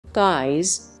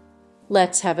Guys,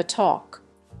 let's have a talk.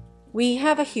 We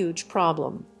have a huge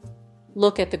problem.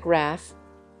 Look at the graph.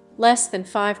 Less than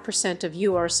 5% of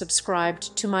you are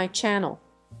subscribed to my channel.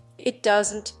 It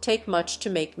doesn't take much to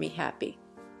make me happy.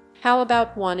 How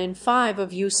about 1 in 5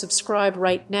 of you subscribe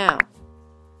right now?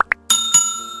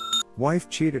 Wife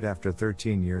cheated after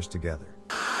 13 years together.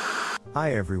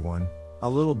 Hi everyone, a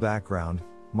little background.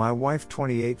 My wife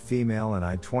 28 female and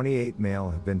I 28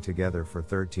 male have been together for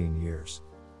 13 years.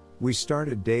 We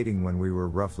started dating when we were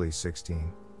roughly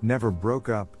 16, never broke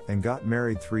up, and got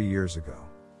married 3 years ago.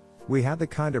 We had the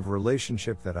kind of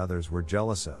relationship that others were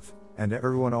jealous of, and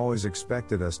everyone always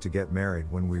expected us to get married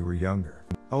when we were younger.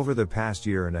 Over the past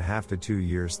 1.5 to 2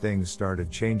 years things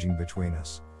started changing between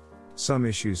us. Some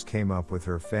issues came up with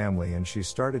her family and she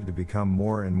started to become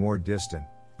more and more distant,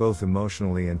 both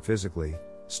emotionally and physically,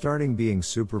 starting being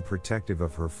super protective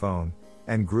of her phone,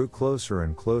 and grew closer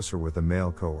and closer with a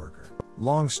male coworker.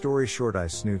 Long story short, I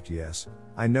snooped. Yes,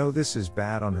 I know this is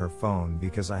bad on her phone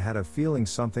because I had a feeling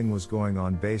something was going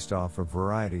on based off a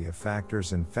variety of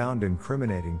factors and found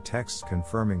incriminating texts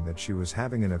confirming that she was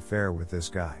having an affair with this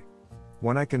guy.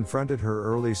 When I confronted her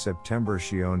early September,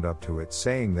 she owned up to it,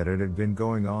 saying that it had been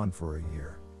going on for a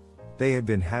year. They had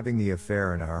been having the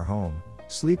affair in our home,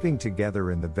 sleeping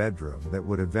together in the bedroom that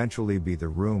would eventually be the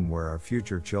room where our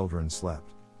future children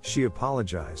slept. She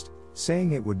apologized,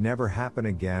 saying it would never happen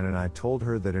again, and I told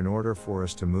her that in order for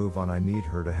us to move on I need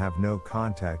her to have no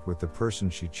contact with the person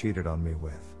she cheated on me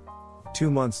with.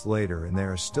 2 months later and they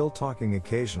are still talking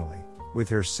occasionally, with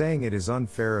her saying it is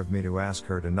unfair of me to ask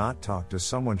her to not talk to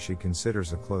someone she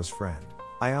considers a close friend.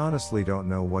 I honestly don't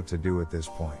know what to do at this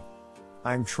point.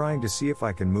 I'm trying to see if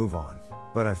I can move on,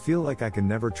 but I feel like I can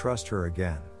never trust her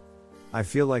again. I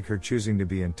feel like her choosing to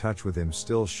be in touch with him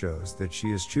still shows that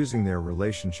she is choosing their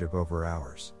relationship over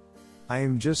ours. I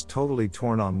am just totally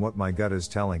torn on what my gut is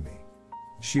telling me.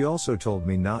 She also told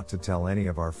me not to tell any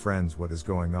of our friends what is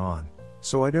going on,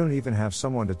 so I don't even have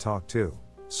someone to talk to.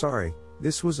 Sorry,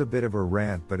 this was a bit of a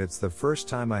rant, but it's the first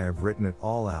time I have written it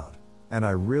all out, and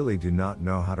I really do not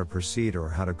know how to proceed or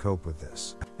how to cope with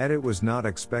this. And it was not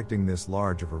expecting this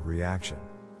large of a reaction.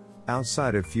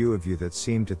 Outside a few of you that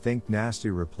seem to think nasty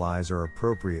replies are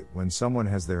appropriate when someone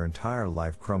has their entire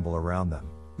life crumble around them,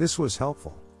 this was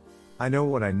helpful. I know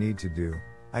what I need to do,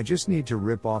 I just need to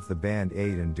rip off the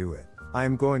band-aid and do it. I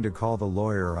am going to call the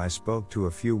lawyer I spoke to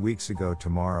a few weeks ago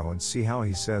tomorrow and see how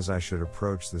he says I should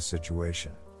approach the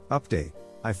situation. Update.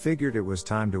 I figured it was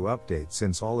time to update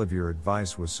since all of your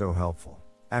advice was so helpful.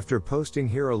 After posting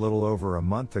here a little over a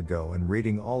month ago and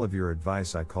reading all of your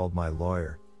advice, I called my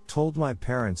lawyer, told my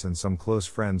parents and some close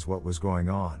friends what was going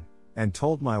on, and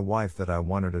told my wife that I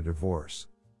wanted a divorce.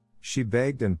 She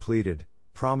begged and pleaded,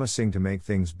 promising to make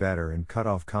things better and cut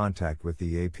off contact with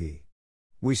the AP.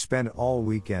 We spent all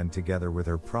weekend together with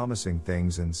her, promising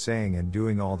things and saying and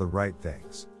doing all the right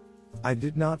things. I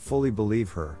did not fully believe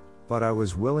her, but I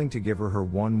was willing to give her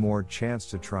one more chance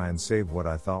to try and save what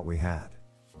I thought we had.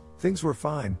 Things were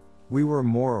fine. We were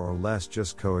more or less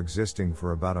just coexisting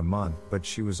for about a month, but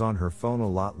she was on her phone a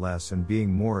lot less and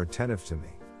being more attentive to me.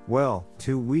 Well,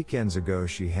 2 weekends ago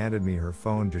she handed me her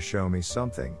phone to show me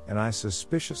something, and I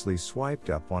suspiciously swiped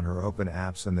up on her open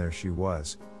apps and there she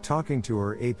was, talking to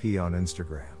her AP on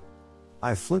Instagram.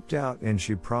 I flipped out and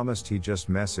she promised he just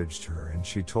messaged her and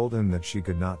she told him that she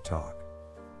could not talk.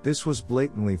 This was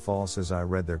blatantly false as I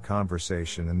read their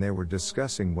conversation and they were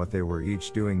discussing what they were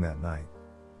each doing that night.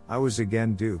 I was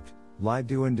again duped, lied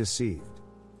to and deceived.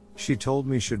 She told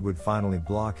me she would finally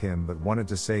block him but wanted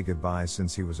to say goodbye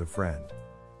since he was a friend.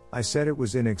 I said it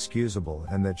was inexcusable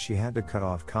and that she had to cut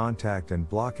off contact and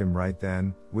block him right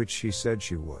then, which she said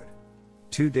she would.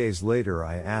 2 days later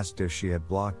I asked if she had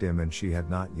blocked him and she had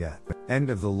not yet. End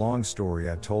of the long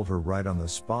story. I told her right on the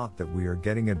spot that we are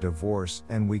getting a divorce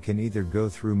and we can either go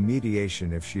through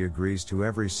mediation if she agrees to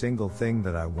every single thing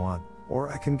that I want, or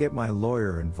I can get my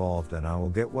lawyer involved and I will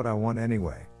get what I want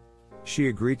anyway. She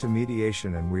agreed to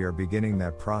mediation and we are beginning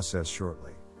that process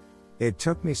shortly. It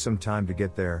took me some time to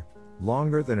get there,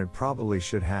 longer than it probably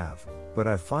should have, but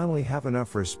I finally have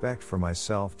enough respect for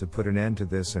myself to put an end to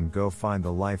this and go find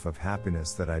the life of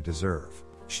happiness that I deserve.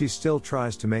 She still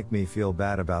tries to make me feel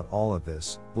bad about all of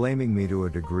this, blaming me to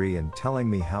a degree and telling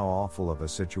me how awful of a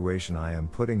situation I am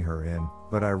putting her in,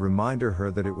 but I remind her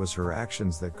that it was her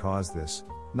actions that caused this,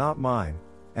 not mine,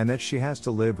 and that she has to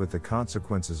live with the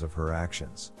consequences of her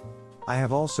actions. I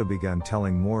have also begun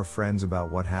telling more friends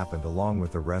about what happened along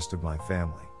with the rest of my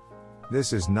family.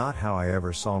 This is not how I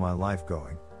ever saw my life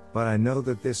going, but I know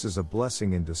that this is a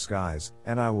blessing in disguise,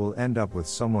 and I will end up with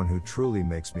someone who truly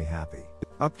makes me happy.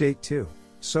 Update 2.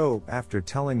 So, after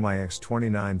telling my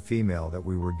ex-29 female that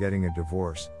we were getting a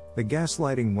divorce, the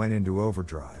gaslighting went into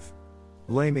overdrive.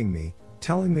 Blaming me,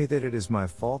 telling me that it is my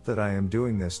fault that I am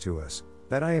doing this to us,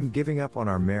 that I am giving up on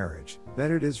our marriage, that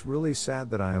it is really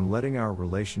sad that I am letting our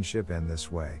relationship end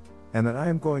this way, and that I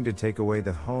am going to take away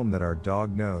the home that our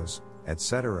dog knows,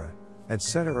 etc.,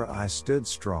 etc. I stood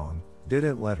strong,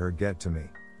 didn't let her get to me,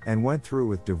 and went through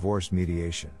with divorce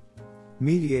mediation.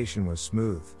 Mediation was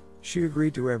smooth. She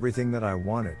agreed to everything that I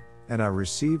wanted, and I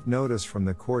received notice from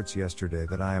the courts yesterday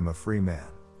that I am a free man.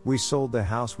 We sold the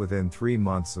house within 3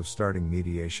 months of starting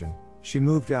mediation. She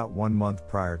moved out 1 month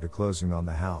prior to closing on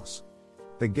the house.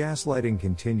 The gaslighting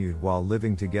continued while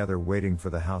living together waiting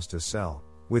for the house to sell,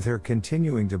 with her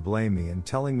continuing to blame me and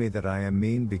telling me that I am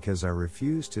mean because I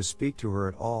refuse to speak to her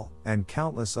at all, and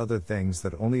countless other things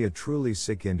that only a truly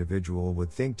sick individual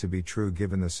would think to be true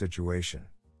given the situation.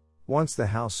 Once the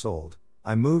house sold,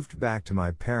 I moved back to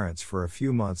my parents for a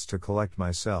few months to collect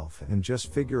myself and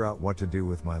just figure out what to do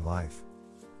with my life.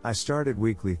 I started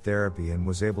weekly therapy and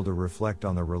was able to reflect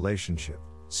on the relationship,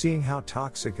 seeing how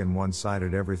toxic and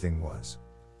one-sided everything was.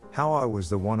 How I was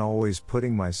the one always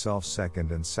putting myself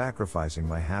second and sacrificing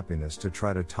my happiness to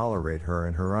try to tolerate her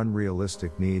and her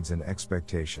unrealistic needs and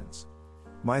expectations.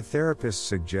 My therapist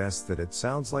suggests that it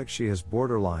sounds like she has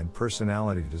borderline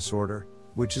personality disorder,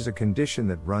 which is a condition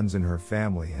that runs in her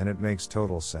family, and it makes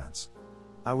total sense.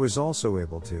 I was also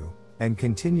able to, and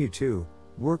continue to,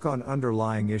 work on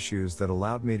underlying issues that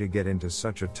allowed me to get into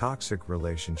such a toxic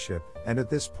relationship, and at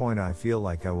this point I feel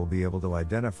like I will be able to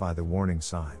identify the warning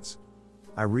signs.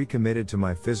 I recommitted to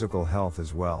my physical health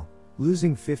as well,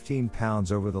 losing 15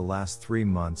 pounds over the last 3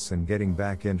 months and getting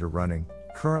back into running,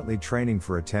 currently training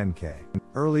for a 10K.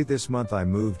 Early this month I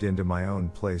moved into my own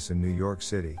place in New York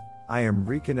City. I am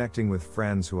reconnecting with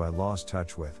friends who I lost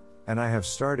touch with, and I have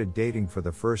started dating for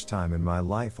the first time in my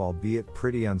life, albeit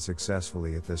pretty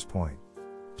unsuccessfully at this point.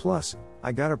 Plus,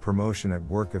 I got a promotion at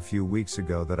work a few weeks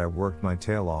ago that I worked my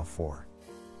tail off for.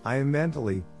 I am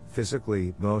mentally,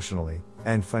 physically, emotionally,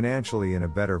 and financially in a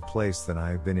better place than I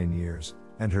have been in years,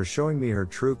 and her showing me her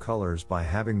true colors by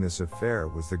having this affair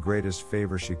was the greatest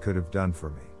favor she could have done for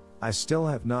me. I still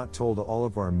have not told all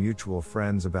of our mutual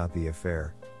friends about the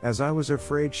affair, as I was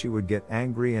afraid she would get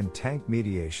angry and tank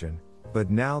mediation, but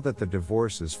now that the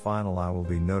divorce is final I will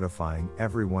be notifying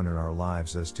everyone in our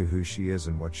lives as to who she is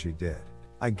and what she did.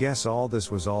 I guess all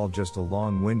this was all just a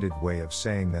long-winded way of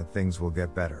saying that things will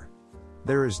get better.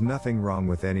 There is nothing wrong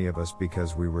with any of us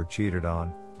because we were cheated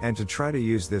on, and to try to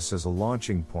use this as a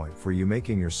launching point for you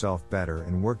making yourself better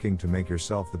and working to make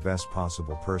yourself the best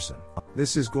possible person.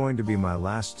 This is going to be my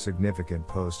last significant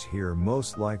post here,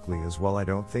 most likely, as well. I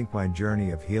don't think my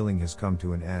journey of healing has come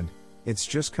to an end. It's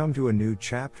just come to a new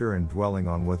chapter, and dwelling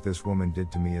on what this woman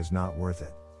did to me is not worth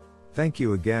it. Thank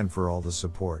you again for all the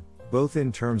support, both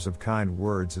in terms of kind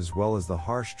words as well as the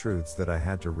harsh truths that I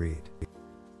had to read.